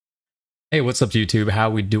Hey, what's up YouTube? How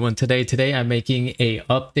we doing today? Today I'm making a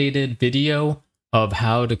updated video of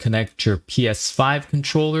how to connect your PS5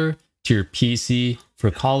 controller to your PC for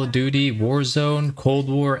Call of Duty, Warzone, Cold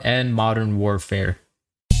War, and Modern Warfare.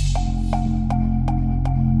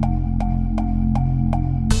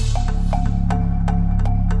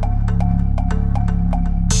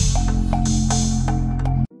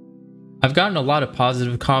 I've gotten a lot of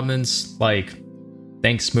positive comments like,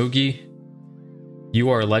 "Thanks Smoogie," "You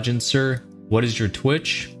are a legend, sir," "What is your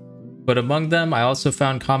Twitch?" But among them, I also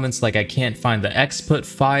found comments like, "I can't find the exput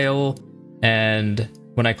file," and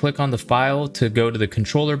when I click on the file to go to the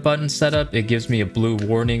controller button setup, it gives me a blue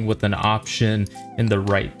warning with an option in the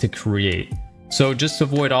right to create. So just to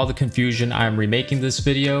avoid all the confusion, I'm remaking this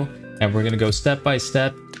video, and we're going to go step by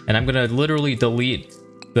step, and I'm going to literally delete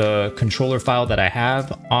the controller file that I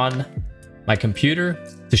have on my computer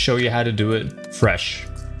to show you how to do it fresh.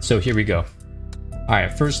 So here we go.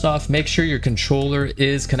 Alright, first off, make sure your controller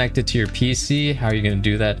is connected to your PC. How you're going to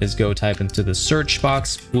do that is go type into the search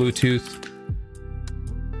box, Bluetooth.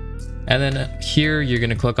 And then here you're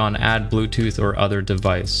going to click on add Bluetooth or other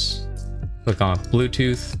device. Click on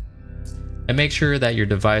Bluetooth. And make sure that your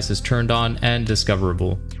device is turned on and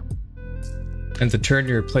discoverable. And to turn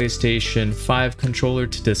your PlayStation 5 controller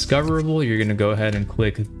to discoverable, you're going to go ahead and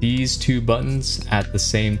click these two buttons at the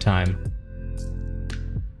same time.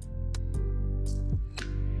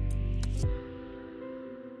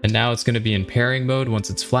 And now it's going to be in pairing mode once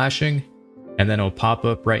it's flashing, and then it'll pop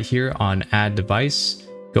up right here on add device.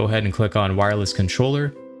 Go ahead and click on wireless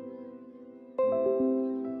controller.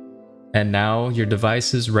 And now your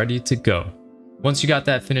device is ready to go. Once you got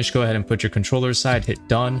that finished, go ahead and put your controller aside, hit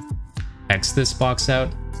done, X this box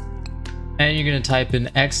out, and you're going to type in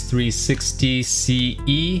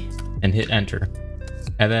X360CE and hit enter.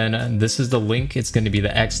 And then this is the link. It's going to be the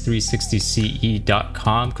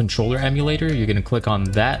x360ce.com controller emulator. You're going to click on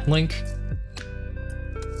that link.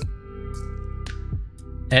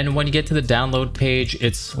 And when you get to the download page,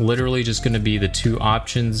 it's literally just going to be the two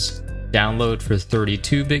options: download for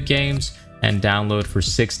 32-bit games and download for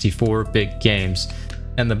 64-bit games.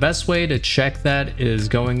 And the best way to check that is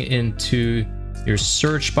going into your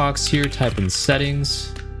search box here, type in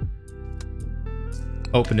settings,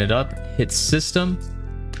 open it up, hit system,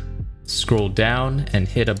 scroll down and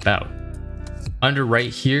hit about. Under right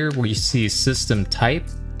here where you see system type,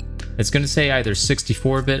 it's going to say either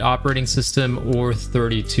 64-bit operating system or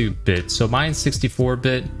 32-bit. So mine's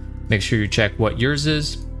 64-bit. Make sure you check what yours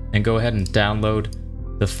is and go ahead and download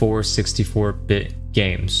the 4 64-bit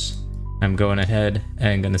games. I'm going ahead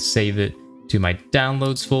and going to save it to my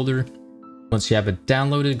downloads folder. Once you have it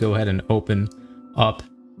downloaded, go ahead and open up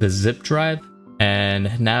the zip drive.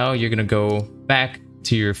 And now you're going to go back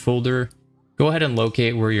to your folder. Go ahead and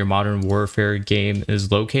locate where your Modern Warfare game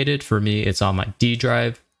is located. For me, it's on my D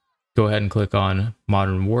drive. Go ahead and click on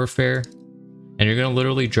Modern Warfare. And you're going to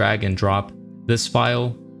literally drag and drop this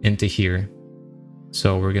file into here.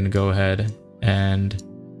 So we're going to go ahead and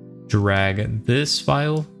drag this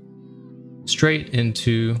file straight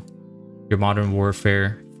into your Modern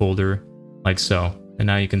Warfare folder like so. And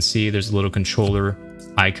now you can see there's a little controller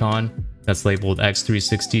icon that's labeled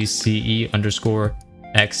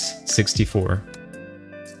X360CE_X64.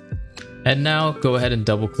 And now go ahead and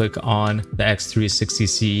double click on the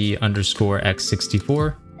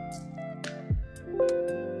X360CE_X64.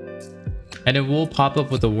 And it will pop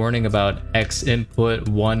up with a warning about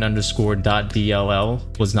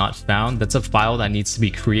xinput1_.dll was not found. That's a file that needs to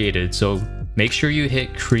be created. So make sure you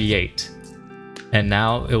hit create. And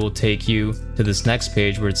now it will take you to this next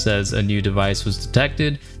page where it says a new device was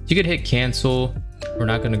detected. You could hit cancel. We're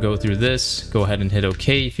not going to go through this. Go ahead and hit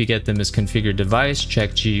OK. If you get the misconfigured device,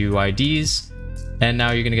 check GUIDs. And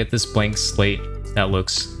now you're going to get this blank slate that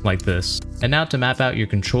looks like this. And now to map out your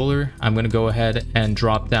controller, I'm going to go ahead and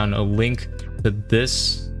drop down a link to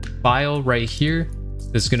this file right here.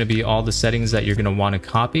 This is going to be all the settings that you're going to want to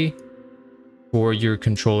copy for your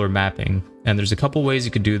controller mapping. And there's a couple ways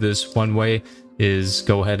you could do this. One way is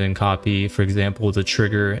go ahead and copy, for example, the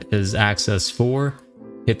trigger is access 4.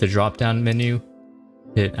 Hit the drop down menu,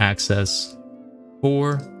 hit access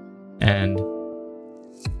 4, and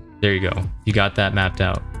there you go. You got that mapped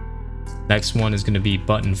out. Next one is going to be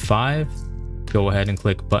button 5. Go ahead and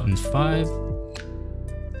click button 5,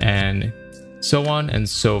 and so on and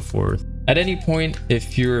so forth. At any point,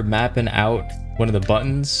 if you're mapping out one of the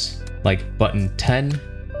buttons, like button 10,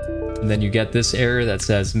 and then you get this error that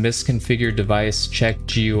says misconfigured device, check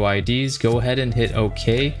GUIDs, go ahead and hit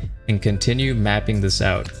OK and continue mapping this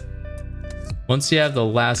out. Once you have the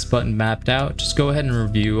last button mapped out, just go ahead and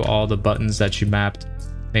review all the buttons that you mapped.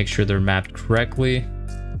 Make sure they're mapped correctly.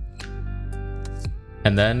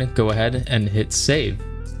 and then go ahead and hit save.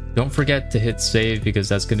 Don't forget to hit save because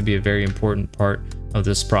that's going to be a very important part of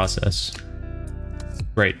this process.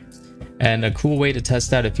 Great. And a cool way to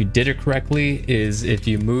test out if you did it correctly is if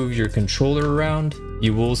you move your controller around,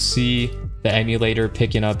 you will see the emulator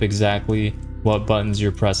picking up exactly what buttons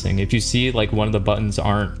you're pressing. If you see like one of the buttons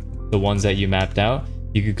aren't the ones that you mapped out,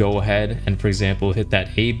 you could go ahead and, for example, hit that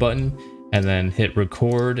A button and then hit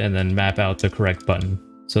record and then map out the correct button.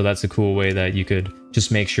 So that's a cool way that you could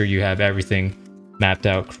just make sure you have everything mapped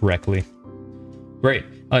out correctly. Great.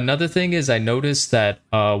 Another thing is I noticed that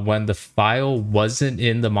when the file wasn't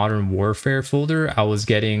in the Modern Warfare folder, I was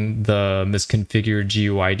getting the misconfigured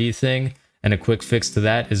GUID thing. And a quick fix to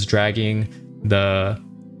that is dragging the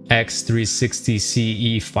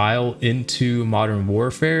X360CE file into Modern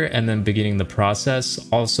Warfare and then beginning the process.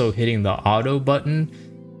 Also hitting the auto button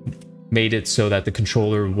made it so that the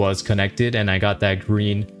controller was connected, and I got that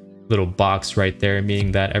green little box right there,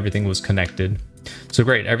 meaning that everything was connected. So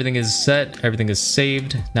great, everything is set, everything is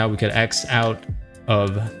saved. Now we can X out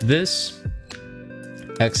of this,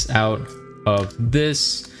 X out of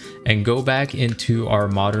this, and go back into our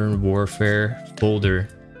Modern Warfare folder.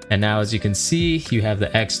 And now, as you can see, you have the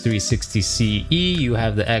X360CE, you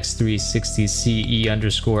have the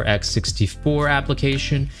X360CE_X64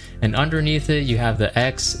 application, and underneath it, you have the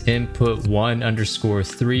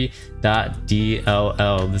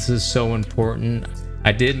Xinput1_3.dll. This is so important.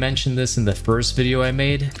 I did mention this in the first video I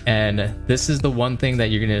made, and this is the one thing that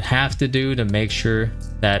you're going to have to do to make sure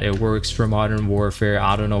that it works for Modern Warfare.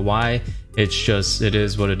 I don't know why. It's just, it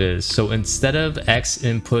is what it is. So instead of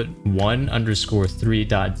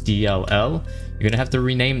Xinput1_3.dll, you're going to have to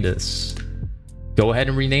rename this. Go ahead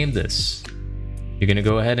and rename this. You're going to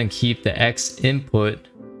go ahead and keep the Xinput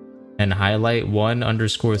and highlight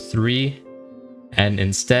 1_3. And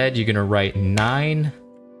instead, you're going to write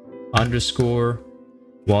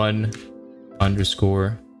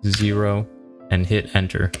 9_1_0 and hit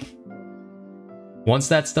enter. Once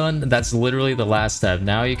that's done, that's literally the last step.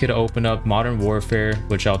 Now you could open up Modern Warfare,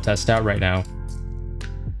 which I'll test out right now,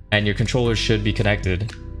 and your controller should be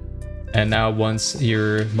connected. And now once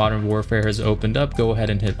your Modern Warfare has opened up, go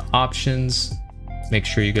ahead and hit options. Make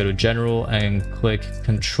sure you go to general and click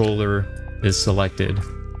controller is selected.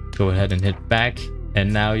 Go ahead and hit back,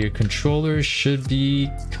 and now your controller should be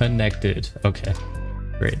connected. Okay,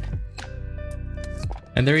 great.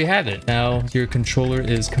 And there you have it. Now your controller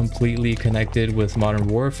is completely connected with Modern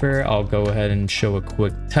Warfare. I'll go ahead and show a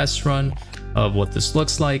quick test run of what this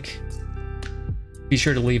looks like. Be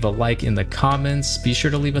sure to leave a like in the comments. Be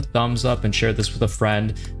sure to leave a thumbs up and share this with a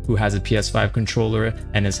friend who has a PS5 controller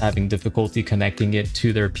and is having difficulty connecting it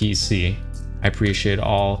to their PC. I appreciate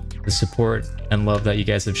all the support and love that you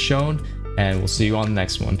guys have shown, and we'll see you on the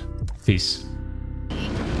next one. Peace.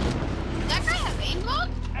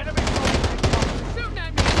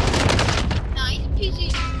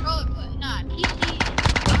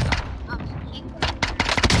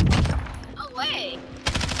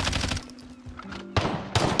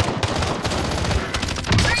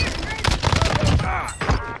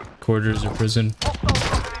 Quarters or prison.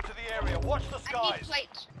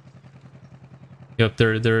 Yep,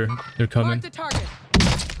 they're coming.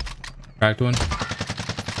 Cracked one.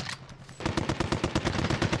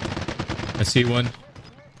 I see one.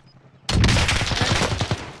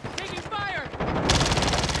 Taking fire.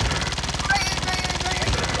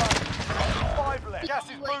 Gas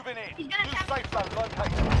is moving in. New safe zone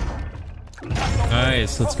located.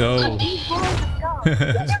 Nice, let's go.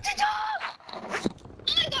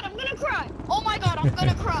 Oh my god, I'm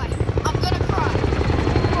gonna cry. I'm gonna cry.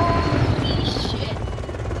 Holy shit.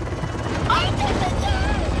 I did the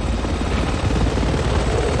dub!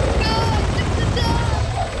 God, it's the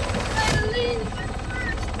dub! Finally,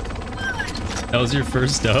 my first. That was your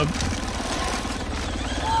first dub?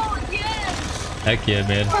 Oh, yes! Heck yeah,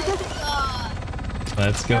 man. Oh god.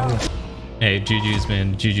 Let's go. Hey, GG's,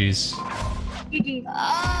 man. GG's.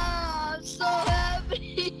 Ah, I'm so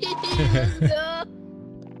happy. Let's go.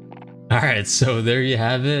 Alright, so there you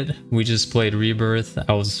have it. We just played Rebirth.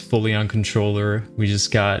 I was fully on controller. We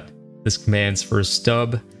just got this man's first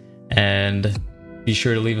dub. And be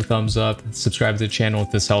sure to leave a thumbs up, subscribe to the channel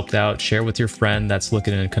if this helped out, share with your friend that's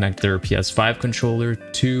looking to connect their PS5 controller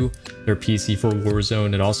to their PC for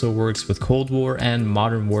Warzone. It also works with Cold War and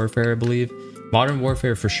Modern Warfare, I believe. Modern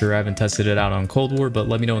Warfare for sure. I haven't tested it out on Cold War, but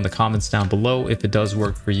let me know in the comments down below if it does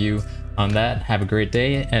work for you on that. Have a great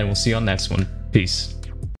day, and we'll see you on the next one. Peace.